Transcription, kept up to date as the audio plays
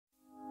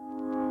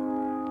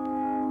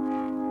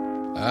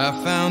I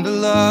found a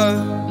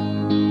love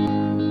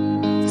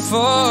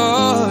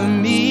for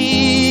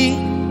me.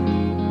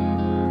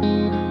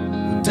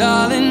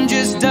 Darling,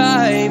 just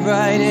dive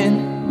right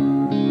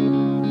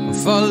in,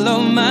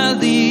 follow my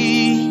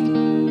lead.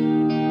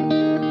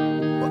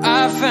 Well,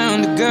 I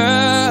found a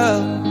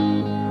girl,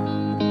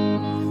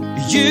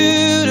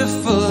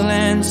 beautiful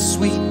and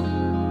sweet.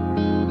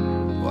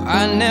 Well,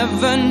 I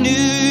never knew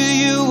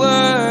you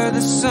were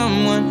the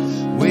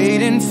someone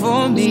waiting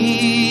for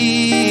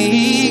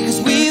me. 'Cause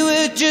we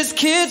were just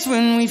kids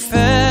when we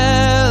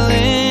fell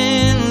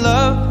in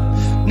love,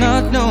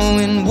 not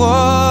knowing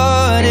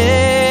what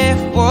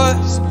it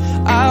was.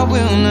 I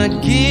will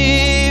not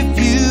give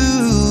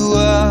you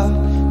up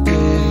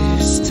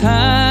this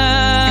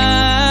time.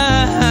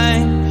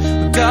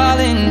 But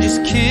darling,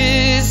 just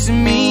kiss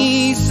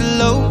me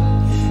slow.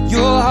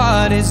 Your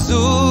heart is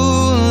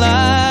all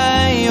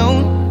I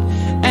own,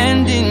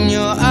 and in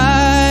your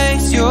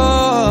eyes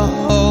you're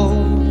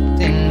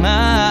holding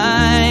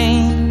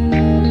mine.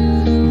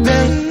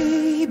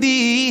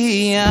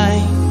 Baby,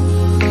 I'm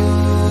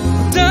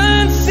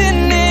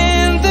dancing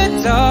in the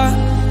dark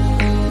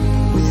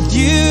with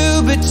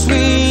you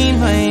between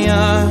my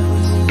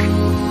arms,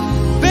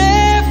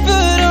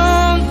 barefoot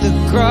on the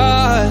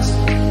grass.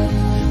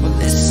 We're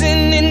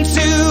listening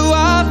to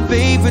our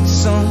favorite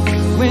song.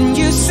 When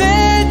you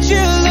said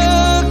you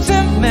looked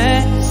a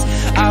mess,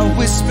 I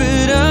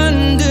whispered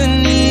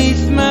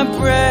underneath my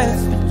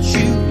breath, but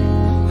you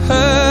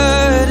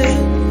heard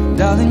it.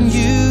 Darling,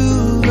 you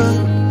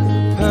look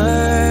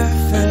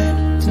perfect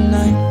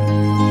tonight.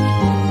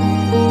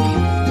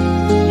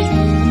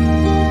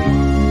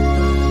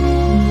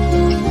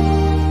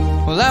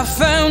 Well, I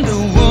found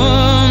a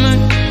woman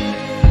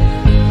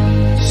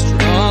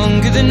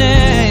stronger than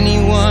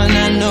anyone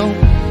I know.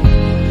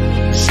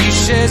 She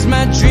shares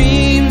my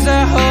dreams.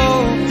 I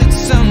hope that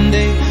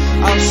someday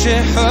I'll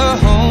share her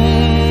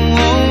home.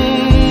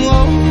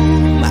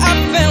 I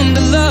found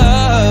a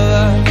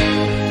love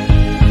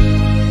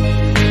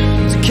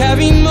to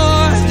carry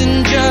more than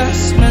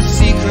just my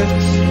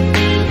secrets,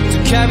 to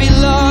carry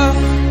love,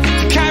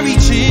 to carry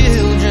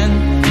children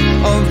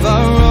of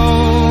our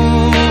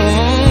own.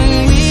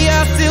 We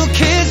are still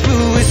kids, but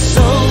we're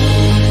so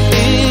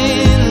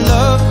in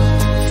love,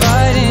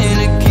 fighting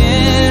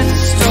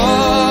against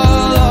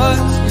all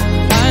odds.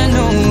 I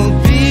know we'll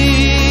be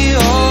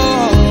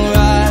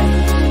alright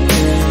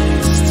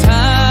this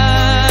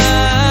time.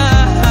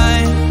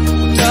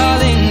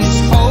 Darling,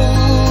 just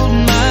hold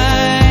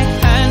my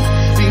hand,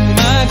 be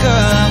my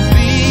girl, I'll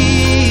be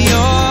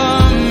your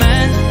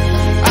man.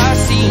 I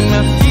see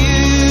my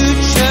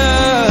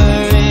future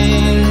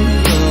in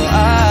your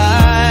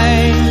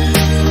eyes.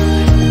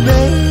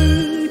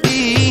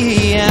 Baby,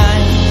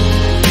 I'm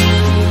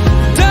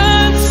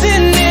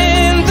dancing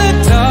in the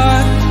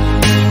dark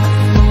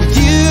with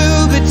you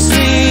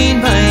between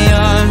my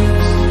arms,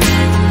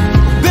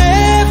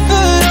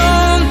 barefoot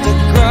on the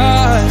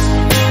grass,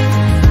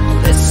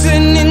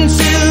 listening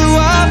to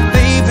our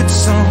favorite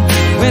song.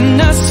 When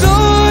I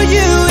saw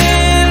you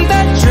in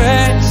that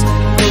dress,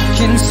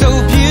 looking so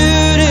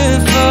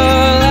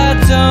beautiful, I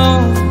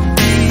don't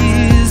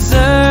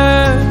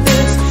deserve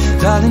this.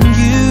 Darling,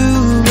 you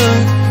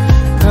look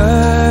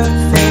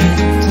perfect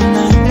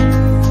tonight.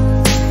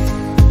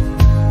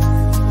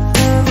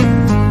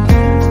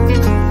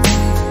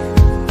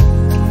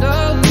 No,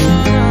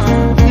 no,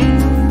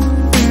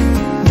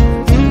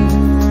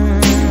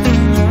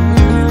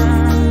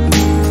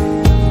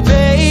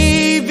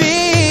 baby,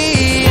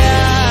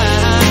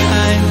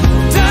 I'm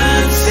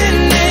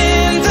dancing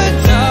in the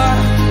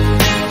dark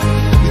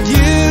with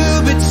you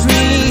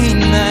between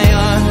my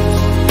arms,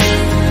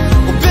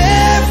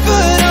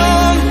 barefoot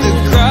on the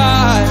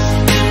grass,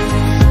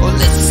 or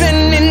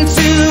listening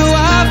to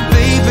our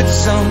favorite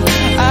song.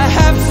 I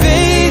have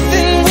faith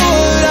in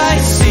what I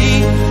see.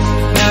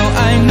 Now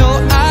I know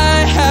I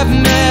have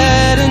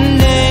met an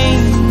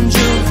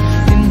angel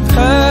in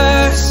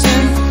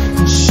person,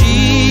 and she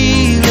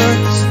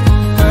looks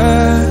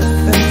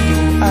perfect.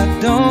 I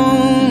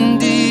don't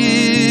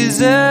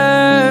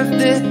deserve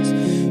this.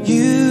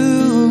 You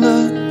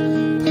look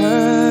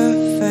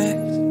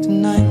perfect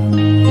tonight.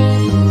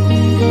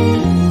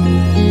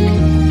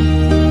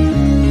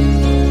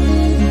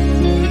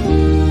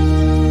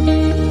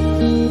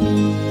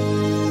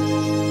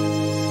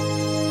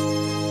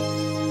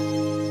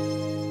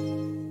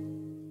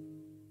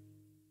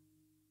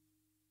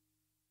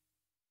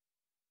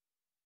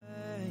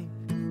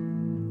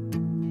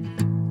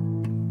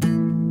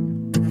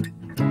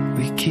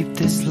 We keep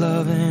this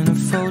love in a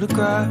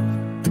photograph.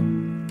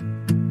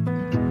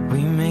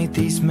 We made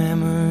these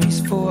memories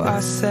for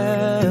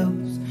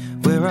ourselves,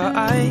 where our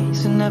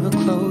eyes are never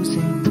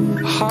closing,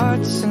 our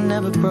hearts are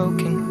never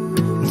broken,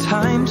 and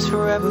time's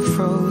forever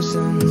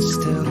frozen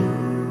still.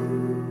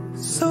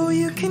 So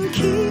you can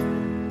keep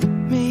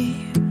me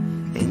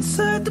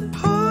inside the